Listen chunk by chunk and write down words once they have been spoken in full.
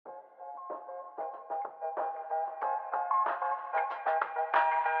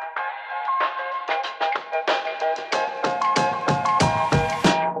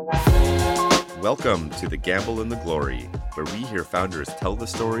Welcome to The Gamble and the Glory, where we hear founders tell the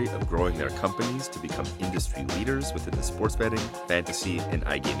story of growing their companies to become industry leaders within the sports betting, fantasy, and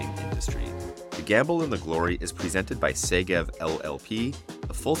iGaming industry. The Gamble and the Glory is presented by Segev LLP,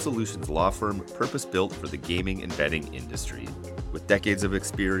 a full solutions law firm purpose-built for the gaming and betting industry. With decades of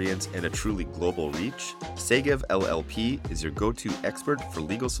experience and a truly global reach, Segev LLP is your go-to expert for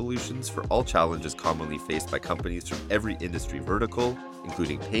legal solutions for all challenges commonly faced by companies from every industry vertical,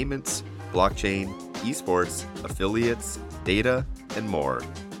 including payments, blockchain, esports, affiliates, data, and more.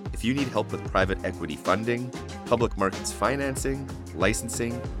 If you need help with private equity funding, public markets financing,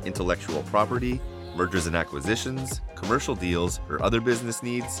 licensing, intellectual property, mergers and acquisitions, commercial deals, or other business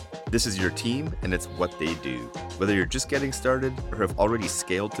needs, this is your team and it's what they do. Whether you're just getting started or have already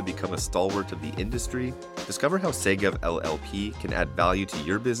scaled to become a stalwart of the industry, discover how Segev LLP can add value to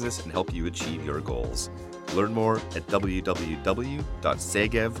your business and help you achieve your goals. Learn more at www.segev.ca.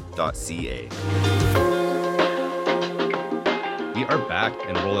 We are back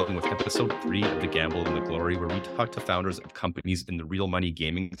and rolling with episode 3 of The Gamble and the Glory, where we talk to founders of companies in the real money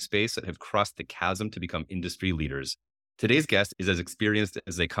gaming space that have crossed the chasm to become industry leaders. Today's guest is as experienced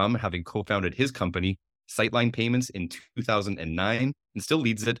as they come, having co-founded his company, Sightline Payments, in 2009, and still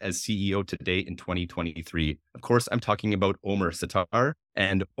leads it as CEO today in 2023. Of course, I'm talking about Omer Sattar.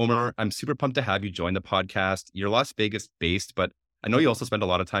 And Omer, I'm super pumped to have you join the podcast. You're Las Vegas based, but I know you also spend a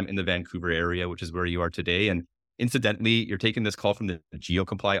lot of time in the Vancouver area, which is where you are today. And incidentally, you're taking this call from the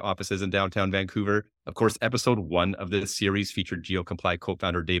GeoComply offices in downtown Vancouver. Of course, episode 1 of this series featured GeoComply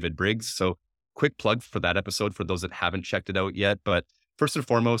co-founder David Briggs. So quick plug for that episode for those that haven't checked it out yet. But first and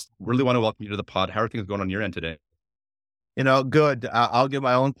foremost, really want to welcome you to the pod. How are things going on your end today? Good. I'll give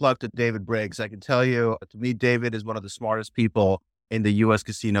my own plug to David Briggs. I can tell you, to me, David is one of the smartest people in the U.S.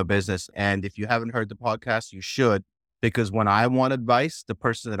 casino business. And if you haven't heard the podcast, you should, because when I want advice, the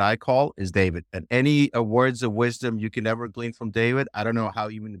person that I call is David. And any words of wisdom you can ever glean from David, I don't know how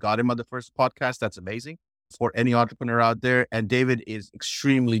you even got him on the first podcast. That's amazing for any entrepreneur out there. And David is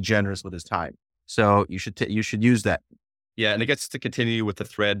extremely generous with his time. So you should use that. Yeah, and I guess to continue with the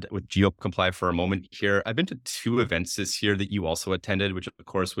thread with GeoComply for a moment here, I've been to 2 events this year that you also attended, which of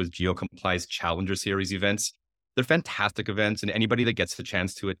course was GeoComply's Challenger Series events. They're fantastic events, and anybody that gets the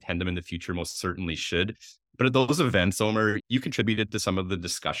chance to attend them in the future most certainly should. But at those events, Omer, you contributed to some of the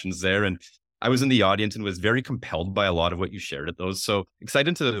discussions there, and I was in the audience and was very compelled by a lot of what you shared at those. So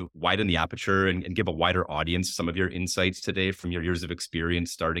excited to widen the aperture and give a wider audience some of your insights today from your years of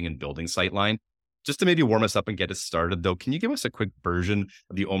experience starting and building Sightline. Just to maybe warm us up and get us started, though, can you give us a quick version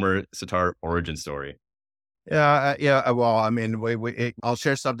of the Omer Sattar origin story? Yeah. Well, I mean, I'll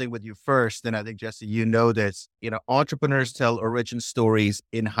share something with you first. And I think, Jesse, you know this, entrepreneurs tell origin stories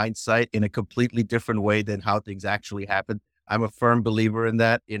in hindsight in a completely different way than how things actually happen. I'm a firm believer in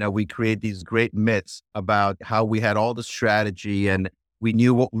that. We create these great myths about how we had all the strategy and we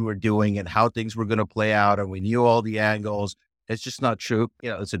knew what we were doing and how things were going to play out. And we knew all the angles. It's just not true.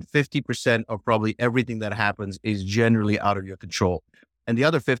 Listen, 50% of probably everything that happens is generally out of your control. And the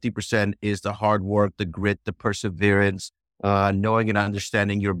other 50% is the hard work, the grit, the perseverance, knowing and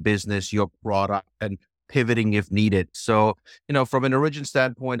understanding your business, your product, and pivoting if needed. So, from an origin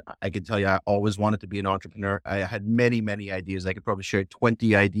standpoint, I can tell you, I always wanted to be an entrepreneur. I had many, many ideas. I could probably share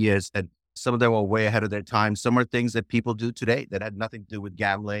 20 ideas, and some of them were way ahead of their time. Some are things that people do today that had nothing to do with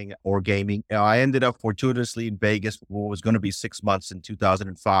gambling or gaming. I ended up fortuitously in Vegas for what was going to be 6 months in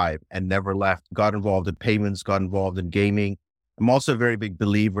 2005 and never left. Got involved in payments, got involved in gaming. I'm also a very big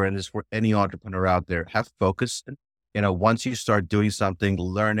believer in this for any entrepreneur out there. Have focus. Once you start doing something,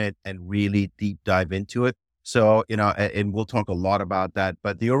 learn it and really deep dive into it. So, and we'll talk a lot about that.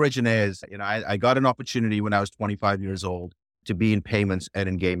 But the origin is, I got an opportunity when I was 25 years old to be in payments and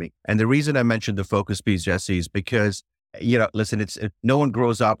in gaming. And the reason I mentioned the focus piece, Jesse, is because, listen, no one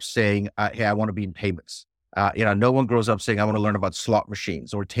grows up saying, hey, I want to be in payments. No one grows up saying, I want to learn about slot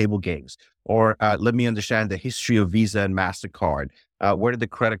machines or table games, or let me understand the history of Visa and MasterCard. Where did the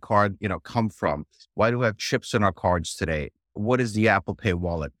credit card, come from? Why do we have chips in our cards today? What is the Apple Pay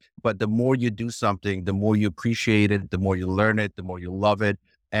wallet? But the more you do something, the more you appreciate it, the more you learn it, the more you love it,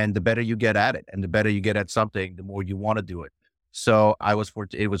 and the better you get at it. And the better you get at something, the more you want to do it. So it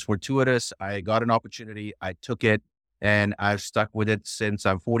was fortuitous. I got an opportunity. I took it and I've stuck with it since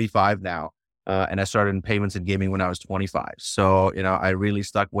I'm 45 now. And I started in payments and gaming when I was 25. So, I really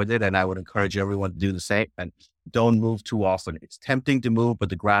stuck with it, and I would encourage everyone to do the same and don't move too often. It's tempting to move, but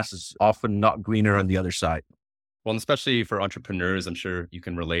the grass is often not greener on the other side. Well, and especially for entrepreneurs, I'm sure you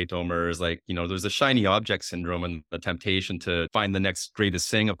can relate, Omer, is like, there's a shiny object syndrome and the temptation to find the next greatest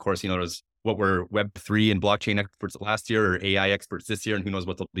thing. Of course, there's what were Web3 and blockchain experts last year or AI experts this year, and who knows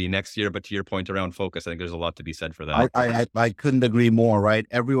what they'll be next year. But to your point around focus, I think there's a lot to be said for that. I couldn't agree more, right?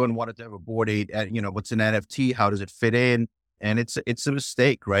 Everyone wanted to have a board aid and, what's an NFT? How does it fit in? And it's a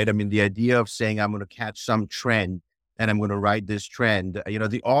mistake, right? I mean, the idea of saying I'm going to catch some trend and I'm going to ride this trend,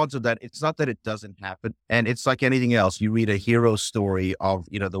 the odds of that, it's not that it doesn't happen. And it's like anything else. You read a hero story of,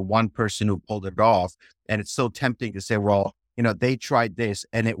 the one person who pulled it off. And it's so tempting to say, well, they tried this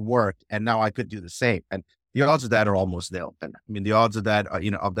and it worked and now I could do the same. And the odds of that are almost nil. And I mean, the odds of that,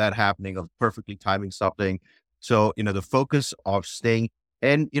 of that happening, of perfectly timing something. So, the focus of staying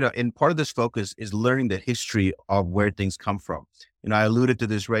and part of this focus is learning the history of where things come from. I alluded to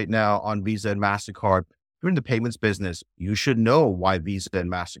this right now on Visa and MasterCard. If you're in the payments business, you should know why Visa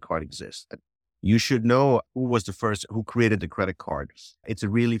and MasterCard exist. You should know who was the first, who created the credit card. It's a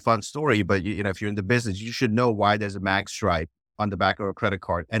really fun story, but if you're in the business, you should know why there's a mag stripe on the back of a credit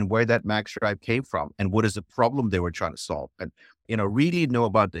card and where that mag stripe came from and what is the problem they were trying to solve. And, really know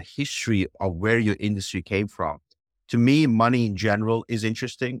about the history of where your industry came from. To me, money in general is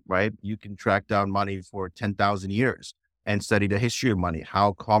interesting, right? You can track down money for 10,000 years and study the history of money,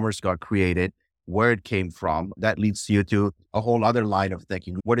 how commerce got created, where it came from. That leads you to a whole other line of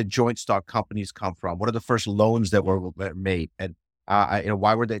thinking. Where did joint stock companies come from? What are the first loans that were made? And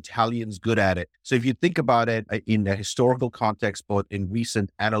why were the Italians good at it? So if you think about it in a historical context, both in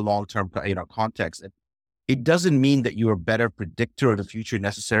recent and a long-term, context, it doesn't mean that you're a better predictor of the future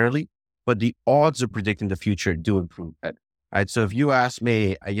necessarily, but the odds of predicting the future do improve. Right. So if you ask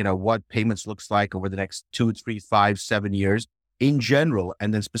me, what payments looks like over the next 2, 3, 5, 7 years in general,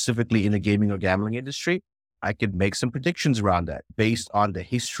 and then specifically in the gaming or gambling industry, I could make some predictions around that based on the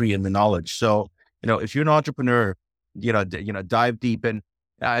history and the knowledge. So, if you're an entrepreneur, dive deep in,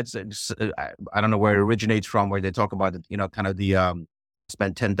 I don't know where it originates from, where they talk about, kind of the,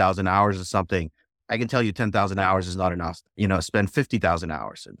 spend 10,000 hours or something. I can tell you 10,000 hours is not enough. Spend 50,000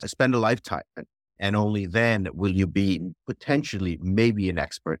 hours, spend a lifetime. And only then will you be potentially maybe an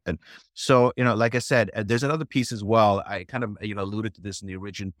expert. And so, like I said, there's another piece as well. I kind of, alluded to this in the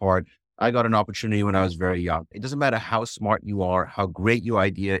origin part. I got an opportunity when I was very young. It doesn't matter how smart you are, how great your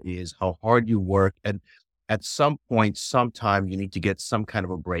idea is, how hard you work. And at some point, sometime you need to get some kind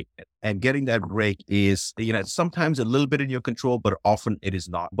of a break. And getting that break is, sometimes a little bit in your control, but often it is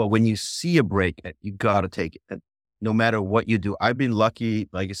not. But when you see a break, you got to take it. And no matter what you do, I've been lucky.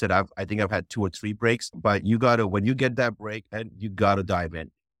 Like I said, I think I've had 2 or 3 breaks, but when you get that break, and you got to dive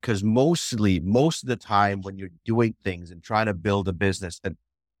in. Because most of the time when you're doing things and trying to build a business, and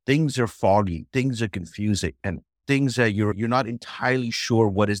things are foggy, things are confusing, and things that you're not entirely sure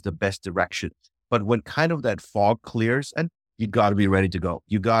what is the best direction. But when kind of that fog clears, and you got to be ready to go.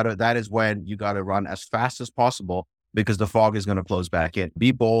 That is when you got to run as fast as possible, because the fog is going to close back in.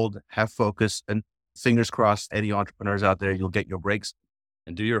 Be bold, have focus, and fingers crossed, any entrepreneurs out there, you'll get your breaks.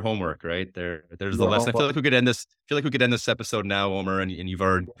 And do your homework, right? There's the lesson. I feel like we could end this episode now, Omer, and you've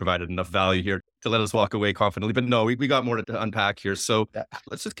already provided enough value here to let us walk away confidently. But no, we got more to unpack here. So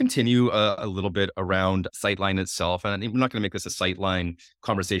let's just continue a little bit around Sightline itself. And we're not going to make this a Sightline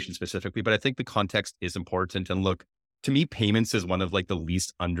conversation specifically, but I think the context is important. And look, to me, payments is one of like the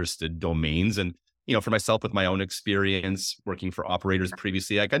least understood domains. And for myself, with my own experience working for operators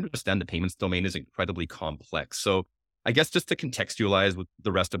previously, I can understand the payments domain is incredibly complex. So I guess just to contextualize with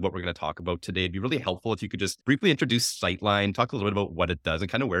the rest of what we're going to talk about today, it'd be really helpful if you could just briefly introduce Sightline, talk a little bit about what it does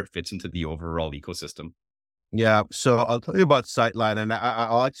and kind of where it fits into the overall ecosystem. Yeah. So I'll tell you about Sightline, and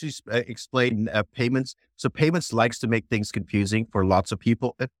I'll actually explain payments. So payments likes to make things confusing for lots of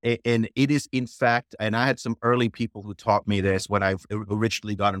people. And it is, in fact, and I had some early people who taught me this when I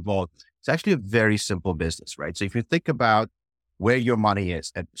originally got involved. It's actually a very simple business, right? So if you think about where your money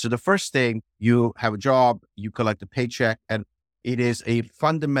is, and so the first thing, you have a job, you collect a paycheck, and it is a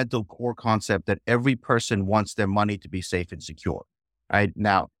fundamental core concept that every person wants their money to be safe and secure, right?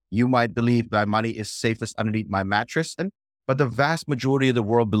 Now, you might believe my money is safest underneath my mattress, but the vast majority of the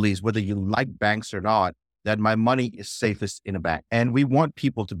world believes, whether you like banks or not, that my money is safest in a bank. And we want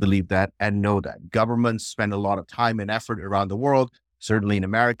people to believe that and know that. Governments spend a lot of time and effort around the world, certainly in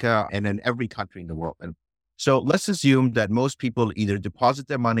America and in every country in the world. And so let's assume that most people either deposit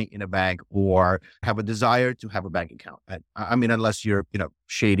their money in a bank or have a desire to have a bank account. I mean, unless you're,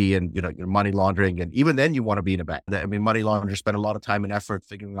 shady and, you're money laundering. And even then you want to be in a bank. I mean, money launderers spend a lot of time and effort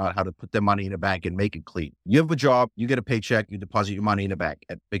figuring out how to put their money in a bank and make it clean. You have a job, you get a paycheck, you deposit your money in a bank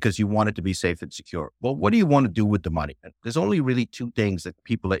because you want it to be safe and secure. Well, what do you want to do with the money? There's only really 2 things that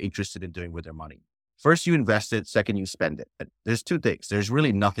people are interested in doing with their money. First, you invest it. Second, you spend it. There's 2 things. There's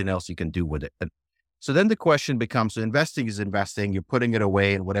really nothing else you can do with it. So then the question becomes, so investing is investing, you're putting it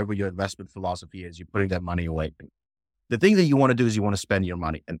away, and whatever your investment philosophy is, you're putting that money away. The thing that you want to do is you want to spend your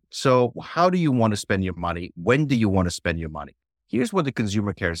money. And so how do you want to spend your money? When do you want to spend your money? Here's what the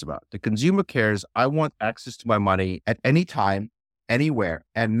consumer cares about. The consumer cares, I want access to my money at any time, anywhere,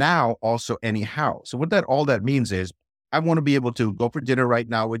 and now also anyhow. So all that means is I want to be able to go for dinner right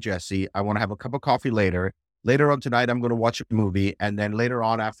now with Jesse. I want to have a cup of coffee later. Later on tonight, I'm going to watch a movie. And then later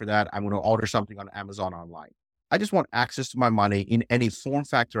on after that, I'm going to order something on Amazon online. I just want access to my money in any form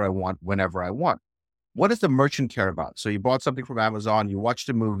factor I want, whenever I want. What does the merchant care about? So you bought something from Amazon, you watched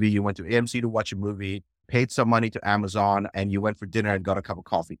a movie, you went to AMC to watch a movie, paid some money to Amazon, and you went for dinner and got a cup of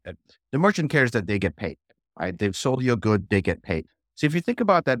coffee. And the merchant cares that they get paid, right? They've sold you a good, they get paid. So if you think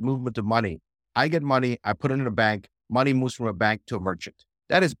about that movement of money, I get money, I put it in a bank, money moves from a bank to a merchant.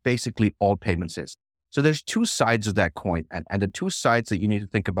 That is basically all payments is. So there's two sides of that coin. And the two sides that you need to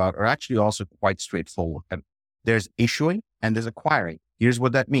think about are actually also quite straightforward. And there's issuing and there's acquiring. Here's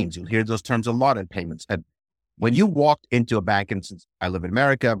what that means. You'll hear those terms a lot in payments. And when you walk into a bank, and since I live in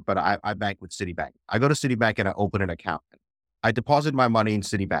America, but I bank with Citibank, I go to Citibank and I open an account. I deposit my money in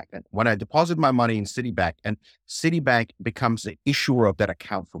Citibank. And when I deposit my money in Citibank, and Citibank becomes the issuer of that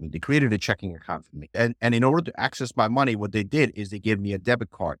account for me, they created a checking account for me. And in order to access my money, what they did is they gave me a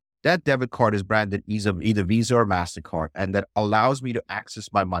debit card. That debit card is branded either Visa or MasterCard, and that allows me to access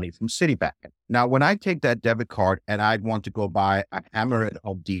my money from Citibank. Now, when I take that debit card and I want to go buy a hammer at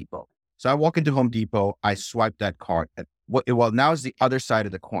Home Depot, so I walk into Home Depot, I swipe that card. And now is the other side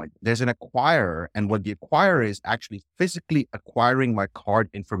of the coin. There's an acquirer, and what the acquirer is actually physically acquiring my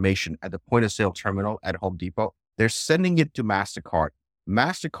card information at the point of sale terminal at Home Depot. They're sending it to MasterCard.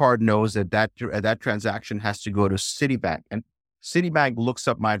 MasterCard knows that transaction has to go to Citibank, and Citibank looks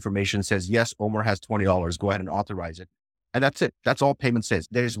up my information, says, yes, Omer has $20. Go ahead and authorize it. And that's it. That's all payment says.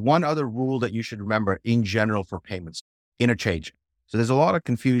 There's one other rule that you should remember in general for payments: interchange. So there's a lot of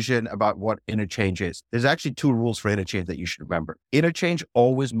confusion about what interchange is. There's actually two rules for interchange that you should remember. Interchange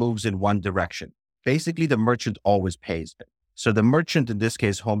always moves in one direction. Basically, the merchant always pays it. So the merchant, in this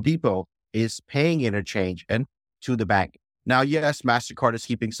case, Home Depot, is paying interchange and to the bank. Now, yes, MasterCard is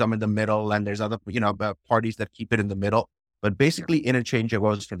keeping some in the middle, and there's other, parties that keep it in the middle. But basically, interchange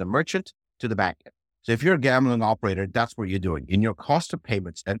goes from the merchant to the bank. So if you're a gambling operator, that's what you're doing in your cost of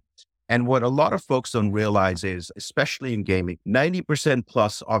payments. And what a lot of folks don't realize is, especially in gaming, 90%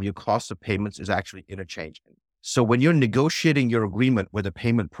 plus of your cost of payments is actually interchange. So when you're negotiating your agreement with a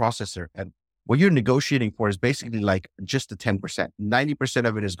payment processor, and what you're negotiating for is basically like just the 10%. 90%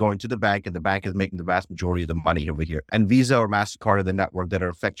 of it is going to the bank, and the bank is making the vast majority of the money over here. And Visa or MasterCard are the network that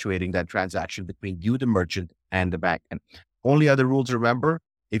are effectuating that transaction between you, the merchant, and the bank. And only other rule to remember,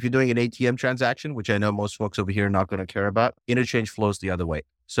 if you're doing an ATM transaction, which I know most folks over here are not going to care about, interchange flows the other way.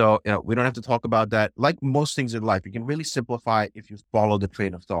 So, we don't have to talk about that. Like most things in life, you can really simplify if you follow the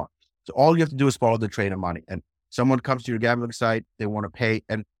train of thought. So all you have to do is follow the train of money. And someone comes to your gambling site, they want to pay,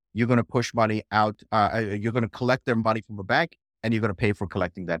 and you're going to push money out. You're going to collect their money from a bank, and you're going to pay for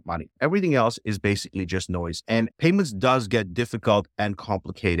collecting that money. Everything else is basically just noise. And payments does get difficult and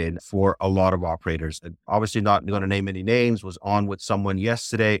complicated for a lot of operators. And obviously not going to name any names, was on with someone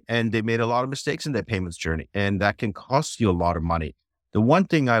yesterday, and they made a lot of mistakes in their payments journey. And that can cost you a lot of money. The one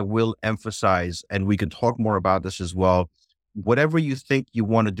thing I will emphasize, and we can talk more about this as well, whatever you think you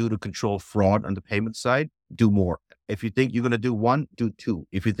want to do to control fraud on the payment side, do more. If you think you're going to do one, do two.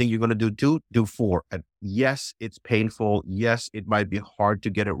 If you think you're going to do two, do four. And yes, it's painful. Yes, it might be hard to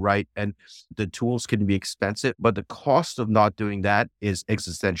get it right. And the tools can be expensive, but the cost of not doing that is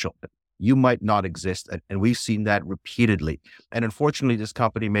existential. You might not exist. And we've seen that repeatedly. And unfortunately, this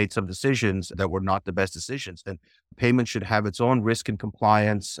company made some decisions that were not the best decisions. And payment should have its own risk and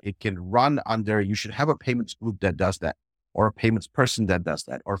compliance. It can run under, you should have a payments group that does that, or a payments person that does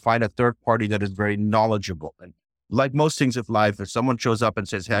that, or find a third party that is very knowledgeable. And like most things of life, if someone shows up and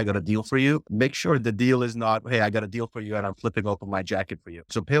says, hey, I got a deal for you, make sure the deal is not, hey, I got a deal for you and I'm flipping open my jacket for you.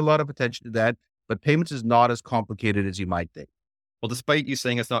 So pay a lot of attention to that. But payments is not as complicated as you might think. Well, despite you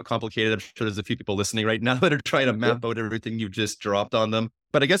saying it's not complicated, I'm sure there's a few people listening right now that are trying to map out everything you've just dropped on them.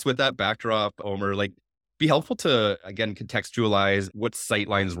 But I guess with that backdrop, Omer, be helpful to, again, contextualize what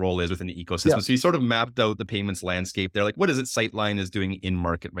Sightline's role is within the ecosystem. Yeah. So you sort of mapped out the payments landscape there. What is it Sightline is doing in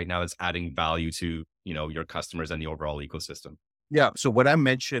market right now that's adding value to, your customers and the overall ecosystem? Yeah. So what I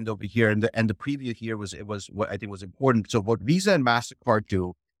mentioned over here and the preview here was what I think was important. So what Visa and MasterCard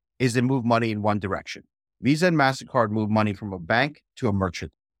do is they move money in one direction. Visa and MasterCard move money from a bank to a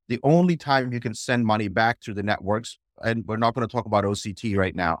merchant. The only time you can send money back through the networks, and we're not going to talk about OCT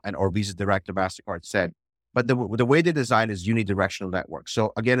right now, or Visa Direct or MasterCard said, But the way they design is unidirectional network.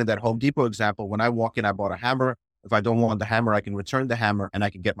 So again, in that Home Depot example, when I walk in, I bought a hammer. If I don't want the hammer, I can return the hammer and I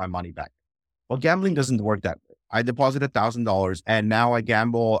can get my money back. Well, gambling doesn't work that way. I deposit $1,000 and now I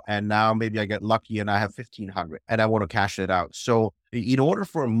gamble and now maybe I get lucky and I have 1,500 and I want to cash it out. So in order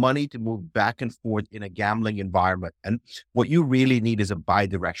for money to move back and forth in a gambling environment, and what you really need is a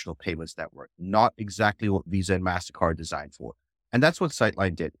bi-directional payments network, not exactly what Visa and MasterCard designed for. And that's what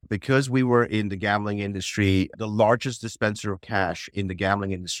Sightline did. Because we were in the gambling industry, the largest dispenser of cash in the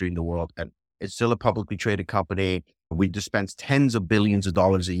gambling industry in the world, and it's still a publicly traded company. We dispense tens of billions of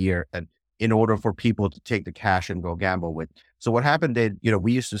dollars a year. And in order for people to take the cash and go gamble with. So what happened is,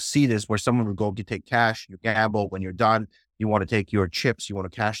 we used to see this where someone would go, you take cash, you gamble. When you're done, you want to take your chips, you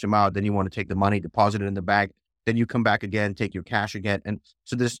want to cash them out. Then you want to take the money, deposit it in the bank. Then you come back again, take your cash again. And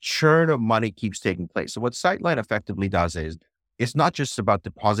so this churn of money keeps taking place. So what Sightline effectively does is, it's not just about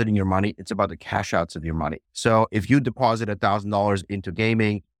depositing your money, it's about the cash outs of your money. So if you deposit $1,000 into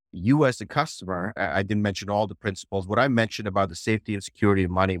gaming, you as a customer, I didn't mention all the principles. What I mentioned about the safety and security of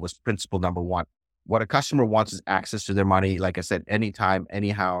money was principle number one. What a customer wants is access to their money. Like I said, anytime,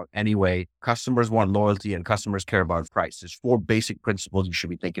 anyhow, anyway. Customers want loyalty and customers care about price. There's four basic principles you should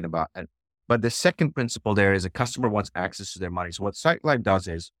be thinking about. But the second principle there is a customer wants access to their money. So what Sightline does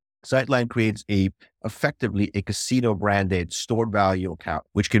is, Sightline creates effectively a casino branded stored value account,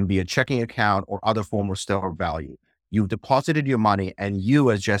 which can be a checking account or other form of stored value. You've deposited your money and you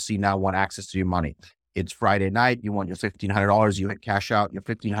as Jesse now want access to your money. It's Friday night. You want your $1,500. You hit cash out. Your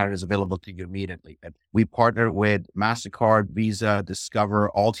 $1,500 is available to you immediately. And we partner with MasterCard, Visa,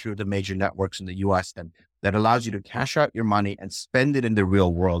 Discover, all three of the major networks in the US. And that allows you to cash out your money and spend it in the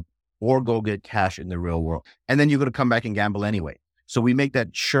real world or go get cash in the real world. And then you're going to come back and gamble anyway. So we make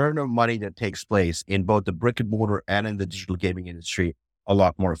that churn of money that takes place in both the brick and mortar and in the digital gaming industry a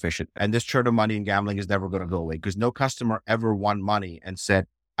lot more efficient. And this churn of money in gambling is never going to go away because no customer ever won money and said,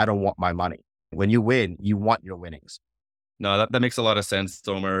 I don't want my money. When you win, you want your winnings. No, that makes a lot of sense,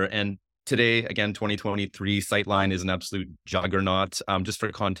 Omer. And today, again, 2023, Sightline is an absolute juggernaut. Just for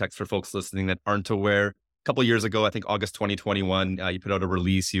context for folks listening that aren't aware, a couple of years ago, I think August 2021, you put out a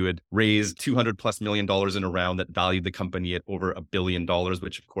release. You had raised $200+ million in a round that valued the company at over $1 billion,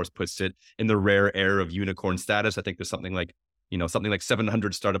 which of course puts it in the rare air of unicorn status. I think there's something like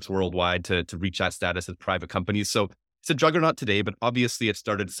 700 startups worldwide to reach that status as private companies. So it's a juggernaut today, but obviously it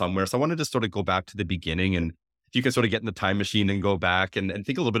started somewhere. So I wanted to sort of go back to the beginning, and if you can sort of get in the time machine and go back and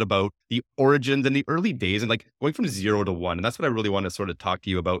think a little bit about the origins and the early days and like going from 0 to 1. And that's what I really want to sort of talk to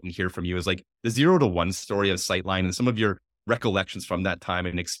you about and hear from you is like the 0 to 1 story of Sightline and some of your recollections from that time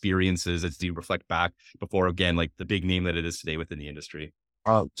and experiences as you reflect back before, again, like the big name that it is today within the industry.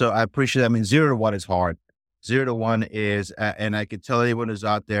 So I appreciate that. I mean, 0 to 1 is hard. 0 to 1 is, and I can tell anyone who's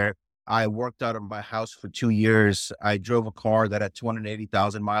out there, I worked out of my house for 2 years. I drove a car that had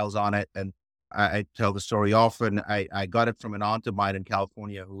 280,000 miles on it. And I tell the story often. I got it from an aunt of mine in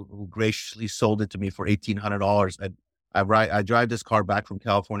California who graciously sold it to me for $1,800. And I drive this car back from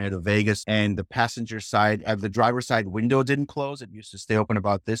California to Vegas, and the passenger side, the driver's side window didn't close. It used to stay open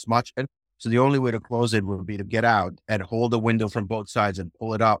about this much. And so the only way to close it would be to get out and hold the window from both sides and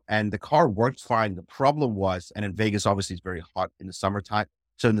pull it up. And the car worked fine. The problem was, and in Vegas, obviously it's very hot in the summertime.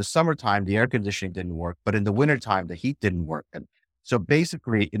 So in the summertime, the air conditioning didn't work, but in the wintertime, the heat didn't work. And so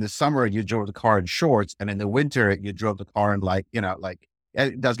basically in the summer, you drove the car in shorts, and in the winter, you drove the car in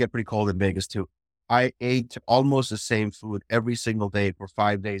it does get pretty cold in Vegas too. I ate almost the same food every single day for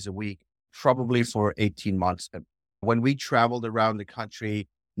 5 days a week, probably for 18 months. And when we traveled around the country,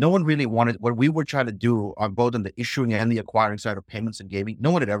 no one really wanted what we were trying to do on both on the issuing and the acquiring side of payments and gaming.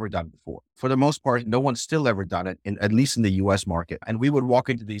 No one had ever done before. For the most part, no one's still ever done it, at least in the US market. And we would walk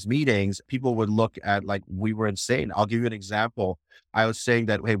into these meetings, people would look at like we were insane. I'll give you an example. I was saying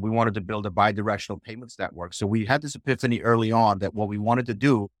that, hey, we wanted to build a bi-directional payments network. So we had this epiphany early on that what we wanted to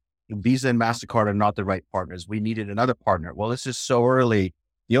do, Visa and MasterCard are not the right partners. We needed another partner. Well, this is so early.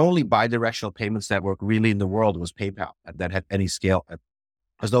 The only bi-directional payments network really in the world was PayPal that had any scale.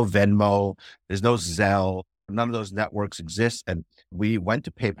 There's no Venmo, there's no Zelle, none of those networks exist. And we went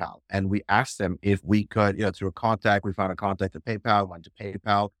to PayPal and we asked them if we could, through a contact, we found a contact at PayPal, went to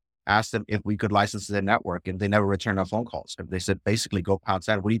PayPal, asked them if we could license their network, and they never returned our phone calls. And they said, basically, go pound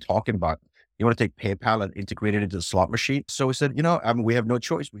sand. What are you talking about? You want to take PayPal and integrate it into the slot machine? So we said, we have no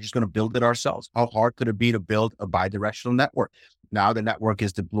choice. We're just going to build it ourselves. How hard could it be to build a bi-directional network? Now the network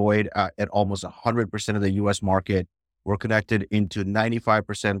is deployed at almost 100% of the US market. We're connected into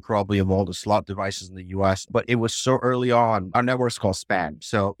 95% probably of all the slot devices in the US, but it was so early on. Our network's called SPAN.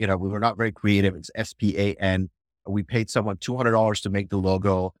 So, we were not very creative. It's SPAN. We paid someone $200 to make the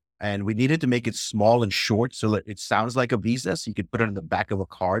logo. And we needed to make it small and short so that it sounds like a Visa. So you could put it on the back of a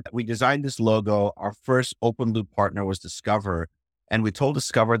card. We designed this logo. Our first open loop partner was Discover. And we told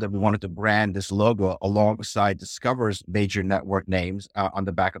Discover that we wanted to brand this logo alongside Discover's major network names on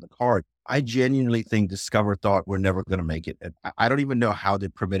the back of the card. I genuinely think Discover thought we're never going to make it. And I don't even know how they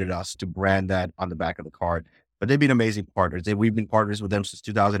permitted us to brand that on the back of the card, but they've been amazing partners. We've been partners with them since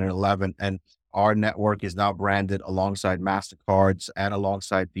 2011. And our network is now branded alongside MasterCards and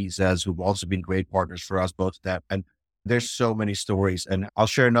alongside Visas, who've also been great partners for us, both of them. And there's so many stories. And I'll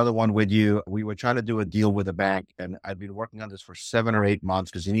share another one with you. We were trying to do a deal with a bank, and I'd been working on this for 7 or 8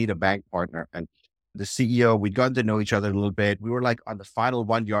 months because you need a bank partner. And the CEO, we'd gotten to know each other a little bit. We were like on the final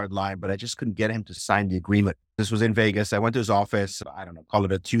 1 yard line, but I just couldn't get him to sign the agreement. This was in Vegas. I went to his office, I don't know, call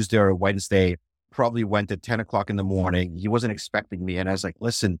it a Tuesday or a Wednesday, probably went at 10 o'clock in the morning. He wasn't expecting me. And I was like,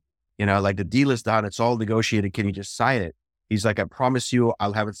 listen, like the deal is done. It's all negotiated. Can you just sign it? He's like, I promise you,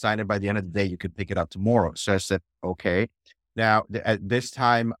 I'll have it signed by the end of the day. You could pick it up tomorrow. So I said, okay. Now, at this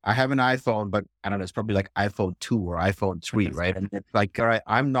time, I have an iPhone, but I don't know, it's probably like iPhone 2 or iPhone 3, right? And it's like, all right,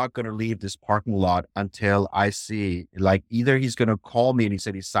 I'm not going to leave this parking lot until I see, like, either he's going to call me and he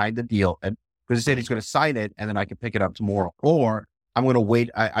said he signed the deal, and because he said he's going to sign it and then I can pick it up tomorrow, or I'm going to wait.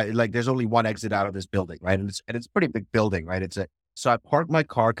 I like, there's only one exit out of this building, right? And it's a pretty big building, right? So I parked my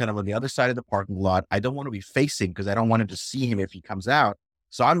car kind of on the other side of the parking lot. I don't want to be facing because I don't want to see him if he comes out.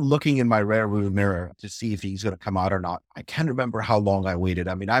 So I'm looking in my rear view mirror to see if he's going to come out or not. I can't remember how long I waited.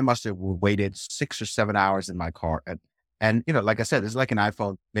 I mean, I must have waited 6 or 7 hours in my car. And like I said, it's like an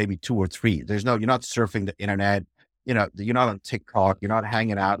iPhone, maybe 2 or 3. You're not surfing the internet. You're not on TikTok. You're not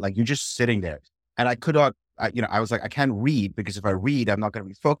hanging out. Like, you're just sitting there. And I could not, I was like, I can't read because if I read, I'm not going to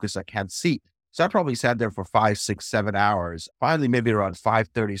be focused. I can't see. So I probably sat there for 5, 6, 7 hours. Finally, maybe around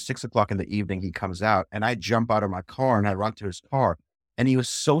 5:30, 6 o'clock in the evening, he comes out and I jump out of my car and I run to his car. And he was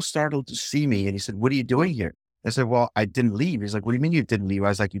so startled to see me. And he said, what are you doing here? I said, well, I didn't leave. He's like, what do you mean you didn't leave? I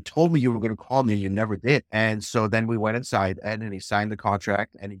was like, you told me you were going to call me and you never did. And so then we went inside and then he signed the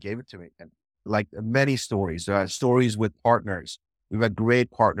contract and he gave it to me. And like many stories with partners. We've had great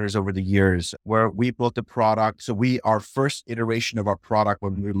partners over the years where we built a product. So our first iteration of our product,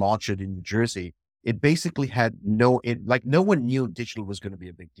 when we launched it in New Jersey, it basically had no one knew digital was going to be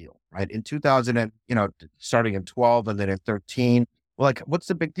a big deal, right? In 2000 and, starting in 12 and then in 13, well, like, what's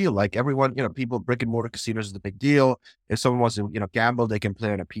the big deal? Like everyone, people, brick and mortar casinos is the big deal. If someone wants to, gamble, they can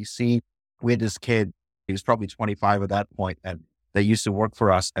play on a PC. We had this kid, he was probably 25 at that point, and they used to work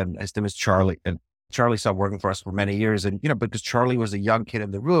for us, and his name is Charlie. And Charlie stopped working for us for many years. And, because Charlie was a young kid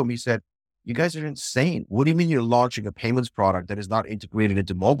in the room, he said, you guys are insane. What do you mean you're launching a payments product that is not integrated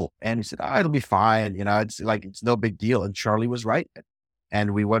into mobile? And he said, it'll be fine. It's no big deal. And Charlie was right.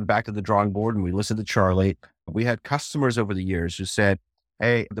 And we went back to the drawing board and we listened to Charlie. We had customers over the years who said,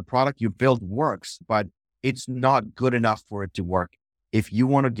 hey, the product you built works, but it's not good enough for it to work. If you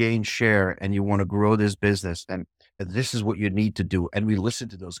want to gain share and you want to grow this business, then this is what you need to do. And we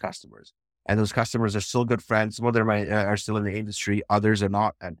listened to those customers, and those customers are still good friends. Some of them are still in the industry. Others are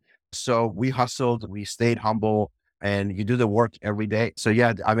not. And so we hustled, we stayed humble, and you do the work every day. So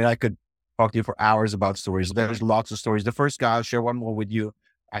yeah, I mean, I could talk to you for hours about stories. There's lots of stories. The first guy, I'll share one more with you.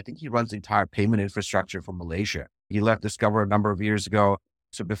 I think he runs the entire payment infrastructure for Malaysia. He left Discover a number of years ago.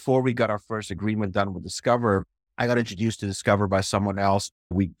 So before we got our first agreement done with Discover, I got introduced to Discover by someone else.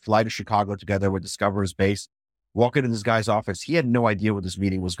 We fly to Chicago together with Discover's base. Walk into this guy's office. He had no idea what this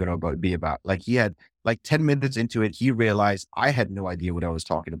meeting was going to be about. Like, he had 10 minutes into it, he realized I had no idea what I was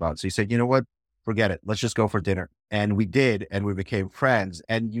talking about. So he said, you know what? Forget it. Let's just go for dinner. And we did, and we became friends.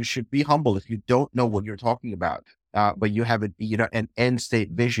 And you should be humble if you don't know what you're talking about. But you have an end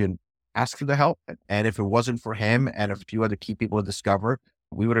state vision, ask for the help. And if it wasn't for him and a few other key people at Discover,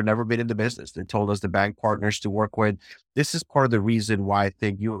 we would have never been in the business. They told us the bank partners to work with. This is part of the reason why I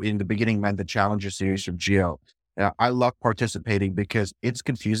think you in the beginning meant the Challenger series from Geo. I love participating because it's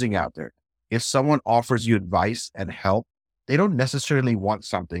confusing out there. If someone offers you advice and help, they don't necessarily want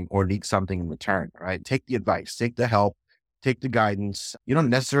something or need something in return, right? Take the advice, take the help, take the guidance. You don't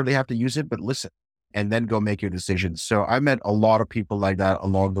necessarily have to use it, but listen, and then go make your decisions. So I met a lot of people like that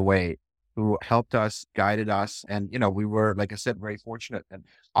along the way who helped us, guided us. And, we were, like I said, very fortunate. And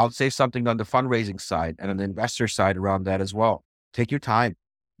I'll say something on the fundraising side and on the investor side around that as well. Take your time,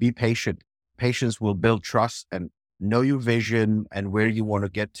 be patient. Patience will build trust, and know your vision and where you want to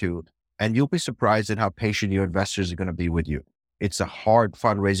get to. And you'll be surprised at how patient your investors are going to be with you. It's a hard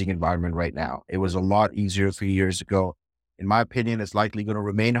fundraising environment right now. It was a lot easier a few years ago. In my opinion, it's likely going to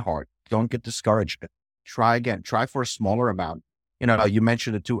remain hard. Don't get discouraged. Try again. Try for a smaller amount. You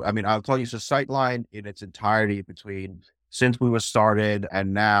mentioned the two. I mean, I'll tell you, so Sightline in its entirety between since we were started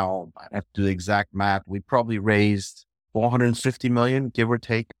and now, I have to do the exact math, we probably raised 450 million, give or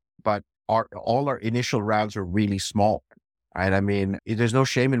take. But all our initial rounds are really small, right? I mean, there's no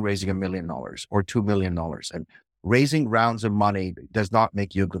shame in raising $1 million or $2 million. And raising rounds of money does not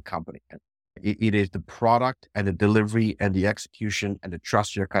make you a good company. It is the product and the delivery and the execution and the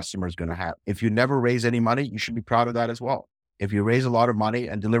trust your customer is going to have. If you never raise any money, you should be proud of that as well. If you raise a lot of money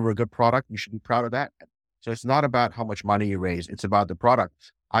and deliver a good product, you should be proud of that. So it's not about how much money you raise. It's about the product.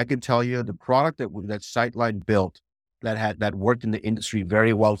 I can tell you the product that Sightline built that worked in the industry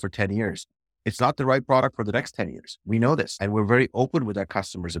very well for 10 years. It's not the right product for the next 10 years. We know this, and we're very open with our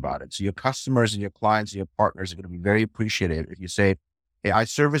customers about it. So your customers and your clients and your partners are going to be very appreciative if you say, hey, I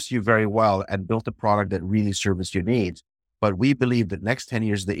serviced you very well and built a product that really serviced your needs. But we believe that next 10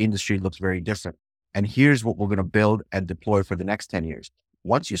 years, the industry looks very different. And here's what we're going to build and deploy for the next 10 years.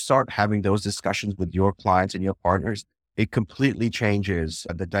 Once you start having those discussions with your clients and your partners, it completely changes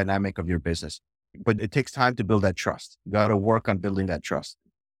the dynamic of your business. But it takes time to build that trust. You got to work on building that trust.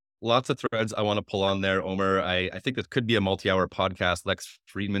 Lots of threads I want to pull on there, Omer. I think this could be a multi-hour podcast, Lex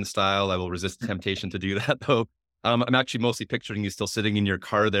Friedman style. I will resist the temptation to do that, though. I'm actually mostly picturing you still sitting in your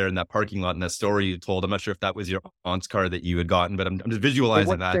car there in that parking lot in that story you told. I'm not sure if that was your aunt's car that you had gotten, but I'm just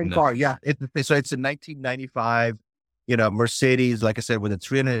visualizing that. Same car, yeah. So it's a 1995, Mercedes, like I said, with a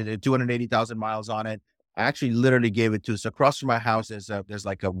 280,000 miles on it. I actually literally gave it to, so across from my house, there's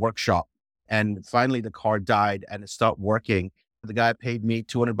like a workshop. And finally the car died and it stopped working. The guy paid me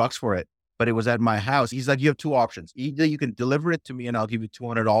 $200 for it, but it was at my house. He's like, you have two options. Either you can deliver it to me and I'll give you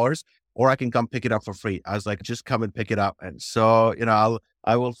 $200, or I can come pick it up for free. I was like, just come and pick it up. And so,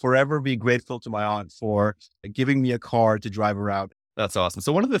 I will forever be grateful to my aunt for giving me a car to drive around. That's awesome.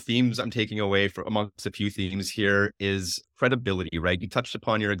 So one of the themes I'm taking away from amongst a few themes here is credibility, right? You touched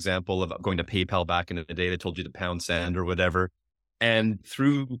upon your example of going to PayPal back in the day. They told you to pound sand or whatever. And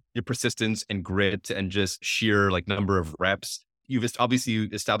through your persistence and grit and just sheer number of reps, you've obviously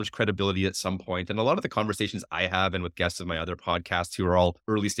established credibility at some point. And a lot of the conversations I have and with guests of my other podcasts who are all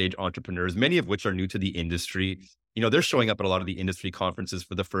early stage entrepreneurs, many of which are new to the industry, they're showing up at a lot of the industry conferences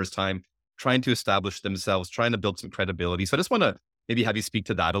for the first time, trying to establish themselves, trying to build some credibility. So I just want to maybe have you speak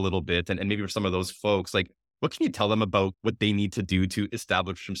to that a little bit. And maybe for some of those folks, what can you tell them about what they need to do to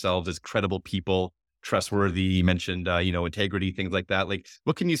establish themselves as credible people, trustworthy? You mentioned, integrity, things like that.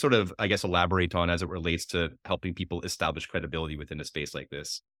 What can you sort of, I guess, elaborate on as it relates to helping people establish credibility within a space like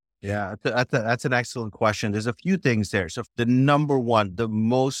this? Yeah, that's an excellent question. There's a few things there. So the number one, the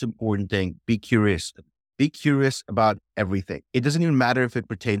most important thing, be curious. Be curious about everything. It doesn't even matter if it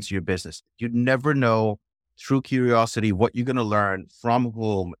pertains to your business. You never know through curiosity what you're going to learn, from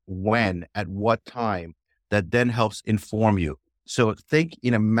whom, when, at what time, that then helps inform you. So think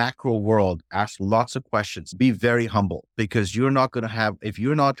in a macro world, ask lots of questions, be very humble, because you're not going to have, if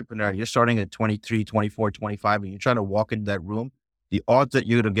you're an entrepreneur, you're starting at 23, 24, 25, and you're trying to walk into that room, the odds that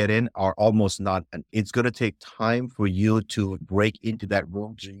you're going to get in are almost none. And it's going to take time for you to break into that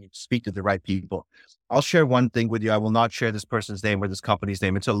room to speak to the right people. I'll share one thing with you. I will not share this person's name or this company's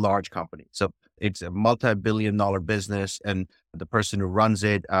name. It's a large company. So it's a multi-billion-dollar business, and the person who runs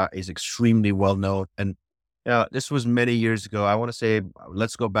it is extremely well known. And this was many years ago. I want to say,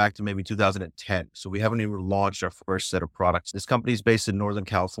 let's go back to maybe 2010. So we haven't even launched our first set of products. This company is based in Northern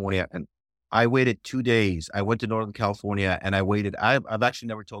California, and I waited 2 days. I went to Northern California and I waited. I've actually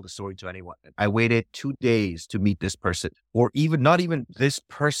never told the story to anyone. I waited 2 days to meet this person, or even not even this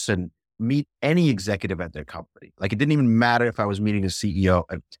person, meet any executive at their company. It didn't even matter if I was meeting a CEO.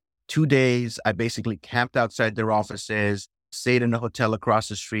 And 2 days, I basically camped outside their offices, stayed in a hotel across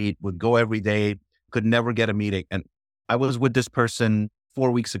the street, would go every day, could never get a meeting. And I was with this person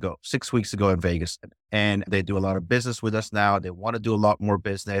 6 weeks ago in Vegas, and they do a lot of business with us now. They want to do a lot more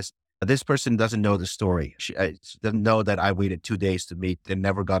business. This person doesn't know the story. She doesn't know that I waited 2 days to meet. They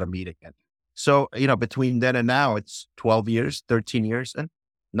never got a meeting. And so, between then and now, it's 12 years, 13 years. And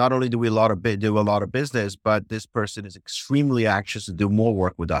not only do we do a lot of business, but this person is extremely anxious to do more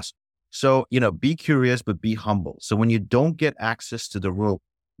work with us. So, be curious, but be humble. So when you don't get access to the room,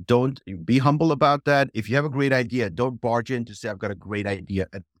 don't be humble about that. If you have a great idea, don't barge in to say, I've got a great idea.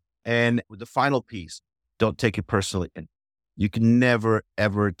 And with the final piece, don't take it personally. And you can never,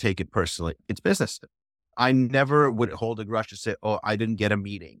 ever take it personally. It's business. I never would hold a grudge to say, oh, I didn't get a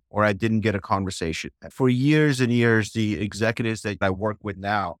meeting or I didn't get a conversation. For years and years, the executives that I work with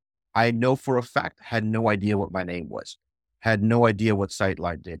now, I know for a fact, had no idea what my name was, had no idea what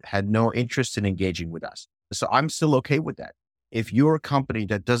Sightline did, had no interest in engaging with us. So I'm still okay with that. If you're a company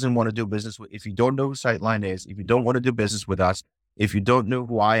that doesn't want to do business with, if you don't know who Sightline is, if you don't want to do business with us, if you don't know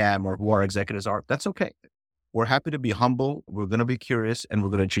who I am or who our executives are, that's okay. We're happy to be humble. We're going to be curious and we're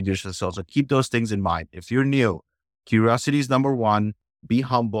going to introduce ourselves. So keep those things in mind. If you're new, curiosity is number one, be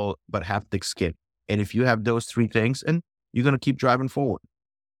humble, but have thick skin. And if you have those three things, and you're going to keep driving forward.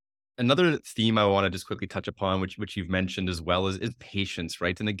 Another theme I want to just quickly touch upon, which you've mentioned as well, is patience,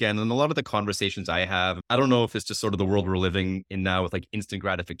 right? And again, in a lot of the conversations I have, I don't know if it's just sort of the world we're living in now with like instant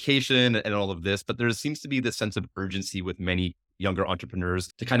gratification and all of this, but there seems to be this sense of urgency with many younger entrepreneurs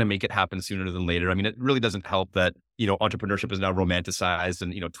to kind of make it happen sooner than later. I mean, it really doesn't help that, entrepreneurship is now romanticized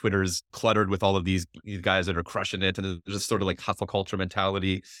and, Twitter's cluttered with all of these guys that are crushing it. And there's this sort of like hustle culture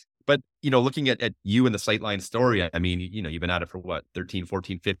mentality. But, looking at you and the Sightline story, I mean, you've been at it for what, 13,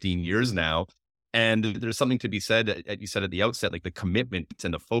 14, 15 years now. And there's something to be said, you said at the outset, like the commitment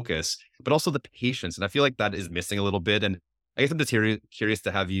and the focus, but also the patience. And I feel like that is missing a little bit. And I guess I'm just curious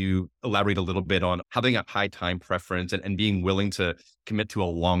to have you elaborate a little bit on having a high time preference and being willing to commit to a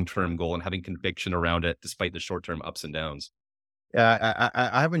long-term goal and having conviction around it despite the short-term ups and downs. I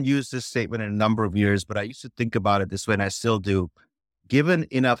haven't used this statement in a number of years, but I used to think about it this way, and I still do. Given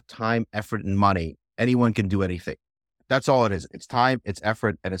enough time, effort, and money, anyone can do anything. That's all it is. It's time, it's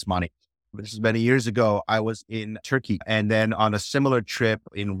effort, and it's money. This is many years ago. I was in Turkey and then on a similar trip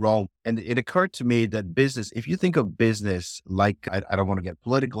in Rome. And it occurred to me that business, if you think of business like, I don't want to get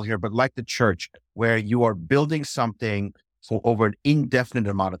political here, but like the church, where you are building something for over an indefinite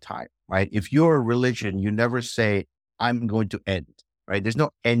amount of time, right? If you're a religion, you never say, I'm going to end, right? There's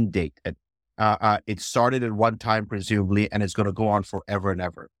no end date. It started at one time, presumably, and it's going to go on forever and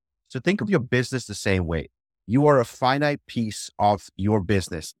ever. So think of your business the same way. You are a finite piece of your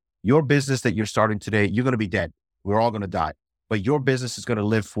business. Your business that you're starting today, you're going to be dead. We're all going to die. But your business is going to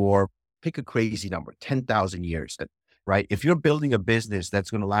live for, pick a crazy number, 10,000 years, right? If you're building a business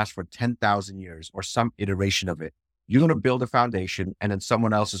that's going to last for 10,000 years or some iteration of it, you're going to build a foundation and then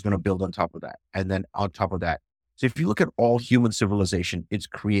someone else is going to build on top of that. And then on top of that. So if you look at all human civilization, it's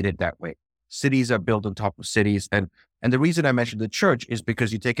created that way. Cities are built on top of cities. And the reason I mentioned the church is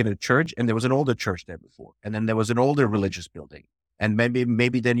because you take in a church and there was an older church there before. And then there was an older religious building. And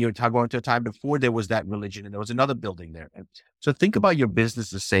maybe then you're going to a time before there was that religion and there was another building there. And so think about your business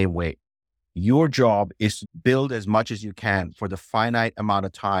the same way. Your job is to build as much as you can for the finite amount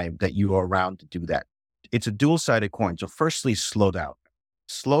of time that you are around to do that. It's a dual-sided coin. So firstly, slow down.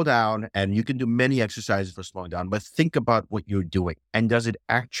 Slow down, and you can do many exercises for slowing down, but think about what you're doing. And does it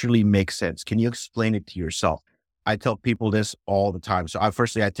actually make sense? Can you explain it to yourself? I tell people this all the time. So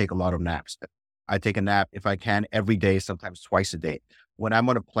firstly, I take a lot of naps. I take a nap if I can every day, sometimes twice a day. When I'm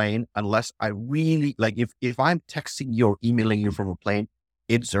on a plane, unless I really like, if I'm texting you or emailing you from a plane,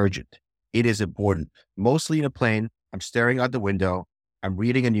 it's urgent. It is important. Mostly in a plane, I'm staring out the window. I'm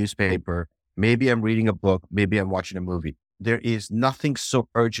reading a newspaper. Maybe I'm reading a book. Maybe I'm watching a movie. There is nothing so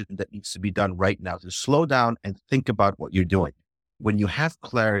urgent that needs to be done right now. To slow down and think about what you're doing. When you have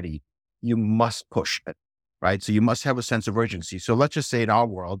clarity, you must push it, right? So you must have a sense of urgency. So let's just say in our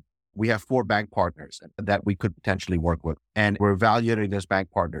world, we have 4 bank partners that we could potentially work with, and we're evaluating those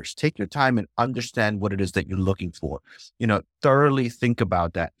bank partners. Take your time and understand what it is that you're looking for. Thoroughly think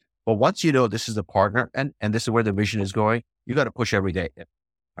about that. But once you know this is a partner and this is where the vision is going, you got to push every day,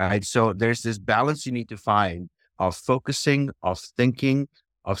 right? So there's this balance you need to find of focusing, of thinking,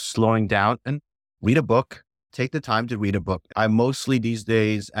 of slowing down, and read a book. Take the time to read a book. I mostly these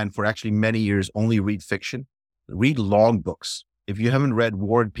days, and for actually many years, only read fiction. Read long books. If you haven't read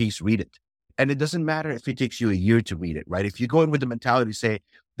War and Peace, read it. And it doesn't matter if it takes you a year to read it, right? If you go in with the mentality, say,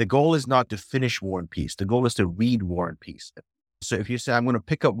 the goal is not to finish War and Peace. The goal is to read War and Peace. So if you say, I'm going to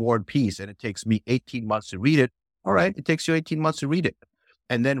pick up War and Peace and it takes me 18 months to read it, all right, it takes you 18 months to read it.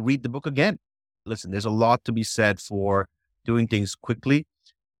 And then read the book again. Listen, there's a lot to be said for doing things quickly.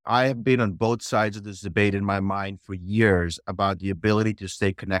 I have been on both sides of this debate in my mind for years about the ability to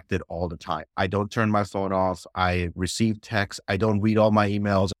stay connected all the time. I don't turn my phone off. I receive texts. I don't read all my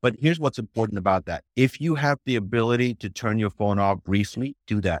emails. But here's what's important about that. If you have the ability to turn your phone off briefly,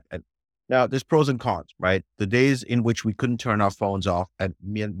 do that. And now, there's pros and cons, right? The days in which we couldn't turn our phones off and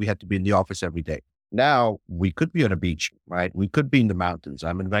we had to be in the office every day. Now we could be on a beach, right? We could be in the mountains.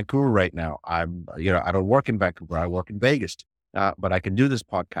 I'm in Vancouver right now. I don't work in Vancouver. I work in Vegas. But I can do this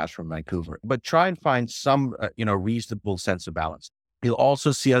podcast from Vancouver. But try and find some, reasonable sense of balance. You'll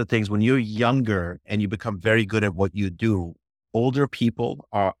also see other things when you're younger and you become very good at what you do. Older people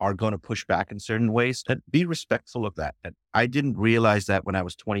are going to push back in certain ways, and be respectful of that. And I didn't realize that when I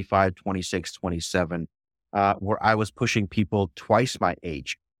was 25, 26, 27, where I was pushing people twice my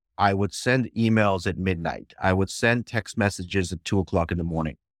age. I would send emails at midnight. I would send text messages at 2:00 in the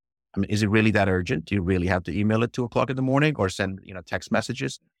morning. I mean, is it really that urgent? Do you really have to email at 2:00 in the morning or send, text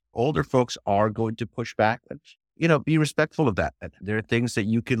messages? Older folks are going to push back, and, be respectful of that. And there are things that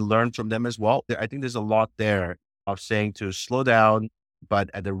you can learn from them as well. I think there's a lot there of saying to slow down, but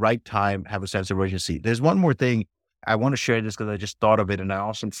at the right time, have a sense of urgency. There's one more thing I want to share this because I just thought of it and I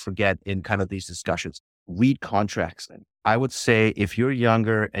often forget in kind of these discussions. Read contracts. And I would say if you're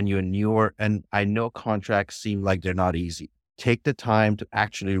younger and you're newer, and I know contracts seem like they're not easy, take the time to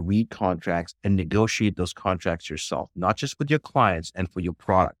actually read contracts and negotiate those contracts yourself, not just with your clients and for your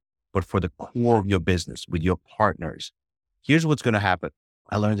product, but for the core of your business with your partners. Here's what's going to happen.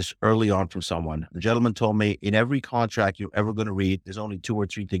 I learned this early on from someone. The gentleman told me in every contract you're ever going to read, there's only 2 or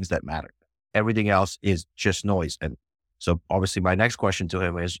 3 things that matter. Everything else is just noise. And so obviously my next question to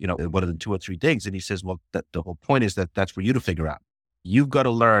him is, what are the 2 or 3 things? And he says, well, the whole point is that's for you to figure out. You've got to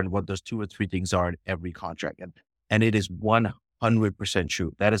learn what those 2 or 3 things are in every contract. And it is 100%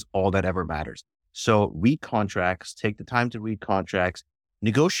 true. That is all that ever matters. So read contracts, take the time to read contracts,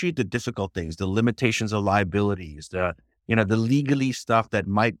 negotiate the difficult things, the limitations of liabilities, the legally stuff that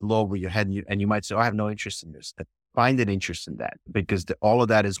might blow over your head and you might say, oh, I have no interest in this. Find an interest in that because all of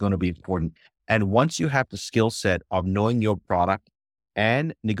that is going to be important. And once you have the skill set of knowing your product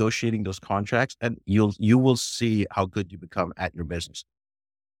and negotiating those contracts, and you will see how good you become at your business.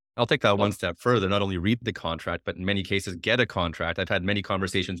 I'll take that one step further, not only read the contract, but in many cases, get a contract. I've had many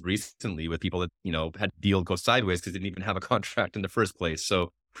conversations recently with people that, had deal go sideways because they didn't even have a contract in the first place.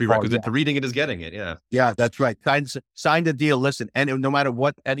 So prerequisite to reading it is getting it. Yeah. Yeah, that's right. Sign the deal. Listen, and no matter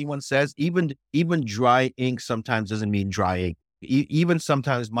what anyone says, even dry ink sometimes doesn't mean dry ink. Even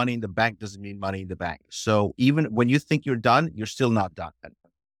sometimes money in the bank doesn't mean money in the bank. So even when you think you're done, you're still not done.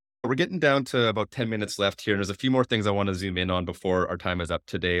 We're getting down to about 10 minutes left here. And there's a few more things I want to zoom in on before our time is up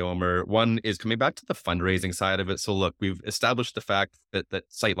today, Omer. One is coming back to the fundraising side of it. So look, we've established the fact that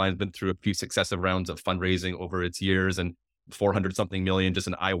Sightline's been through a few successive rounds of fundraising over its years and 400 something million, just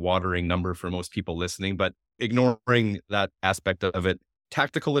an eye-watering number for most people listening. But ignoring that aspect of it,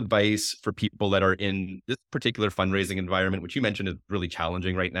 tactical advice for people that are in this particular fundraising environment, which you mentioned is really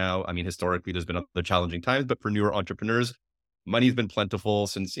challenging right now. I mean, historically, there's been other challenging times, but for newer entrepreneurs, money's been plentiful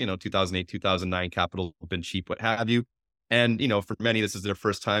since, 2008, 2009, capital's been cheap, what have you. And, for many, this is their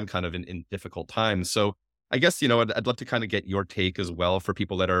first time kind of in difficult times. So I guess, I'd love to kind of get your take as well for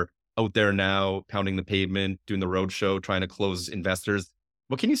people that are out there now, pounding the pavement, doing the roadshow, trying to close investors.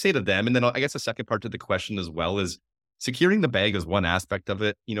 What can you say to them? And then I guess a second part to the question as well is securing the bag is one aspect of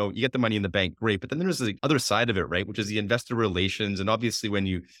it. You get the money in the bank, great. But then there's the other side of it, right? Which is the investor relations. And obviously when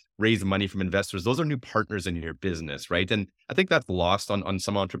you raise money from investors, those are new partners in your business, right? And I think that's lost on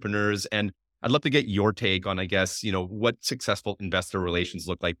some entrepreneurs. And I'd love to get your take on, I guess, what successful investor relations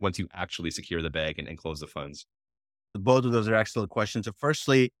look like once you actually secure the bag and close the funds. Both of those are excellent questions. So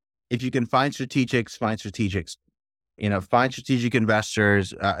firstly, if you can find strategics, find strategics. Find strategic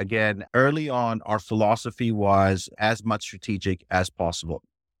investors. Again, early on, our philosophy was as much strategic as possible.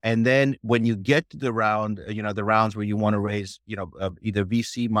 And then when you get to the rounds where you want to raise, either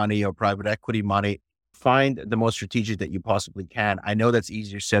VC money or private equity money, find the most strategic that you possibly can. I know that's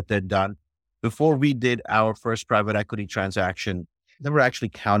easier said than done. Before we did our first private equity transaction, never actually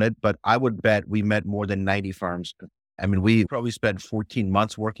counted, but I would bet we met more than 90 firms. I mean, we probably spent 14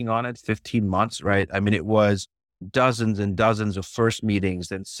 months working on it, 15 months, right? I mean, it was dozens and dozens of first meetings,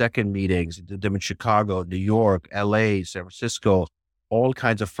 then second meetings, did them in Chicago, New York, LA, San Francisco, all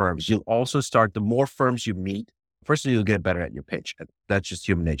kinds of firms. You'll also start, the more firms you meet, first you'll get better at your pitch. That's just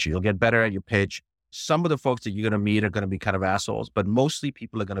human nature. You'll get better at your pitch. Some of the folks that you're going to meet are going to be kind of assholes, but mostly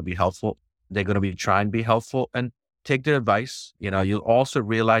people are going to be helpful. They're going to be trying to be helpful and take their advice. You'll also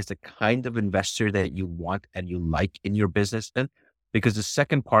realize the kind of investor that you want and you like in your business. And because the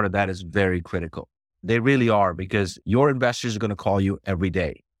second part of that is very critical. They really are, because your investors are going to call you every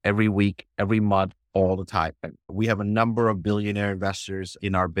day, every week, every month, all the time. And we have a number of billionaire investors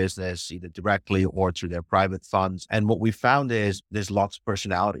in our business, either directly or through their private funds. And what we found is there's lots of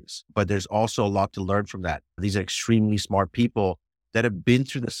personalities, but there's also a lot to learn from that. These are extremely smart people that have been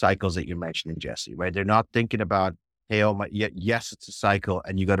through the cycles that you're mentioning, Jesse, right? They're not thinking about, hey, yes, it's a cycle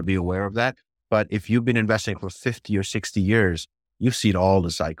and you got to be aware of that. But if you've been investing for 50 or 60 years, you've seen all the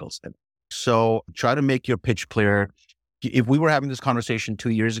cycles. And so try to make your pitch clear. If we were having this conversation 2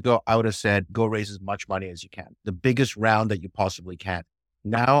 years ago, I would have said, go raise as much money as you can, the biggest round that you possibly can.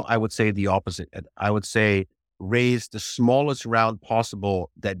 Now I would say the opposite. I would say raise the smallest round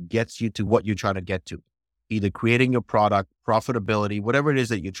possible that gets you to what you're trying to get to, either creating your product, profitability, whatever it is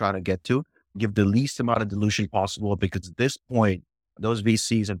that you're trying to get to. Give the least amount of dilution possible, because at this point, those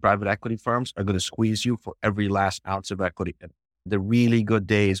VCs and private equity firms are going to squeeze you for every last ounce of equity. And the really good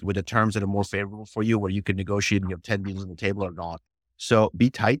days with the terms that are more favorable for you, where you can negotiate and you have 10 deals on the table or not. So be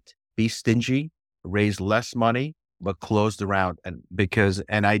tight, be stingy, raise less money, but close the round. And because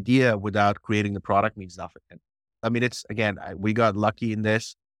an idea without creating the product means nothing. I mean, it's again, we got lucky in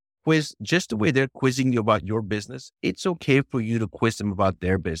this quiz, just the way they're quizzing you about your business. It's okay for you to quiz them about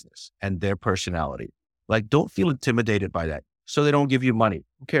their business and their personality. Like, don't feel intimidated by that. So they don't give you money.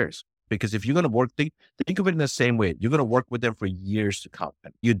 Who cares? Because if you're going to work, think of it in the same way. You're going to work with them for years to come.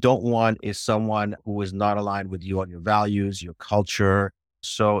 And you don't want is someone who is not aligned with you on your values, your culture.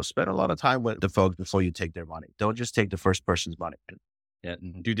 So spend a lot of time with the folks before you take their money. Don't just take the first person's money. Yeah,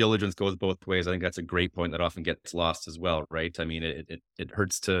 and due diligence goes both ways. I think that's a great point that often gets lost as well, right? I mean, it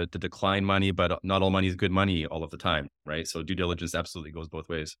hurts to decline money, but not all money is good money all of the time, right? So due diligence absolutely goes both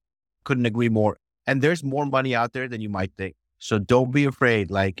ways. Couldn't agree more. And there's more money out there than you might think. So don't be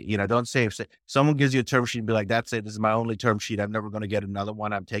afraid. Like, don't say, if someone gives you a term sheet and be like, that's it. This is my only term sheet. I'm never going to get another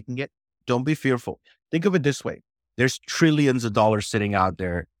one. I'm taking it. Don't be fearful. Think of it this way. There's trillions of dollars sitting out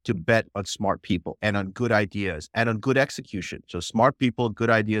there to bet on smart people and on good ideas and on good execution. So smart people, good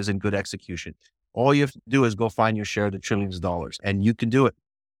ideas, and good execution. All you have to do is go find your share of the trillions of dollars, and you can do it.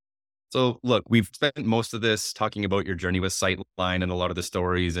 So look, we've spent most of this talking about your journey with Sightline and a lot of the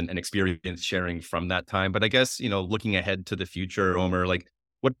stories and experience sharing from that time. But I guess, looking ahead to the future, Omer, like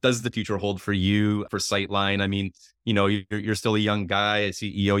what does the future hold for you, for Sightline? I mean, you're still a young guy, a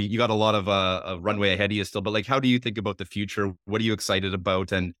CEO. You got a lot of a runway ahead of you still, but like, how do you think about the future? What are you excited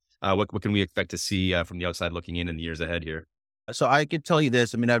about? And what can we expect to see from the outside looking in the years ahead here? So I can tell you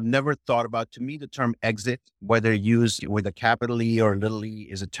this. I mean, I've never thought about, to me, the term exit, whether used with a capital E or little e,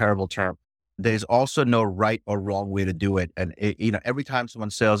 is a terrible term. There's also no right or wrong way to do it. And every time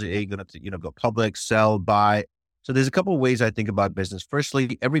someone sells, you're going to, go public, sell, buy. So there's a couple of ways I think about business.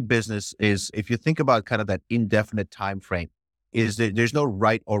 Firstly, every business is, if you think about kind of that indefinite time frame, is that there's no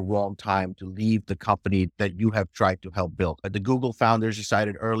right or wrong time to leave the company that you have tried to help build. The Google founders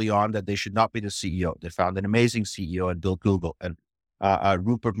decided early on that they should not be the CEO. They found an amazing CEO and built Google. And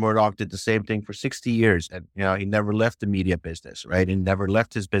Rupert Murdoch did the same thing for 60 years. And, he never left the media business, right? And never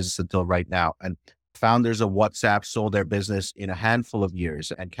left his business until right now. And founders of WhatsApp sold their business in a handful of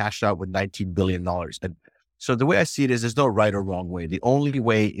years and cashed out with $19 billion. And so the way I see it is there's no right or wrong way. The only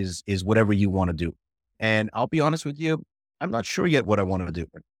way is whatever you want to do. And I'll be honest with you, I'm not sure yet what I want to do.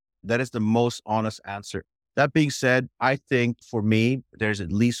 That is the most honest answer. That being said, I think for me, there's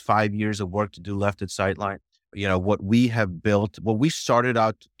at least 5 years of work to do left at Sightline. What we have built, what we started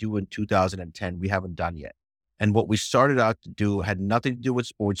out to do in 2010, we haven't done yet. And what we started out to do had nothing to do with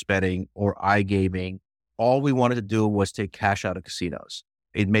sports betting or iGaming. All we wanted to do was take cash out of casinos.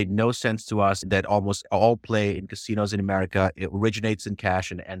 It made no sense to us that almost all play in casinos in America, it originates in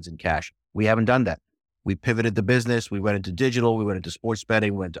cash and ends in cash. We haven't done that. We pivoted the business. We went into digital. We went into sports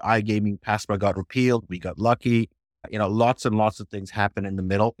betting. We went to iGaming. PASPA got repealed. We got lucky. Lots and lots of things happen in the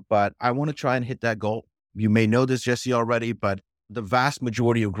middle. But I want to try and hit that goal. You may know this, Jesse, already, but the vast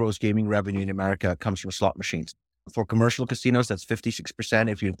majority of gross gaming revenue in America comes from slot machines. For commercial casinos, that's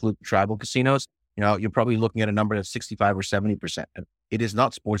 56%. If you include tribal casinos, you're probably looking at a number that's 65 or 70%. And it is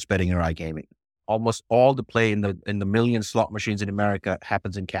not sports betting or iGaming. Almost all the play in the million slot machines in America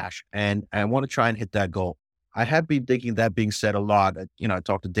happens in cash. And I want to try and hit that goal. I have been thinking, that being said, a lot. I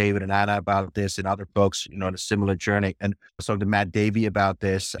talked to David and Anna about this and other folks, on a similar journey. And I talked to Matt Davey about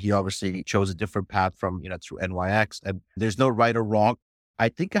this. He obviously chose a different path from, through NYX. And there's no right or wrong. I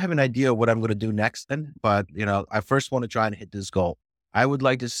think I have an idea of what I'm going to do next then. But, I first want to try and hit this goal. I would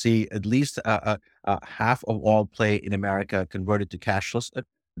like to see at least half of all play in America converted to cashless.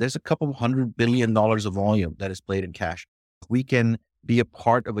 There's a couple $100 billion of volume that is played in cash. We can be a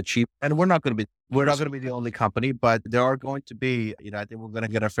part of a cheap, and we're not going to be the only company, but there are going to be, I think we're going to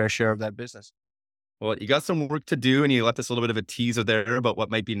get our fair share of that business. Well, you got some work to do, and you left us a little bit of a teaser there about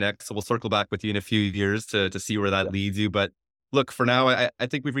what might be next. So we'll circle back with you in a few years to see where that leads you. But look, for now, I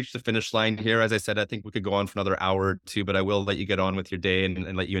think we've reached the finish line here. As I said, I think we could go on for another hour or two, but I will let you get on with your day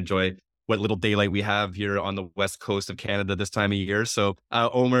and let you enjoy what little daylight we have here on the west coast of Canada this time of year. So,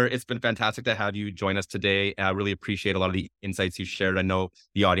 Omer, it's been fantastic to have you join us today. I really appreciate a lot of the insights you shared. I know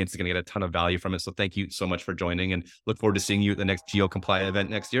the audience is going to get a ton of value from it. So thank you so much for joining, and look forward to seeing you at the next GeoComply event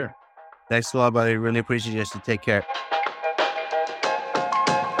next year. Thanks a lot, buddy. Really appreciate you. Take care.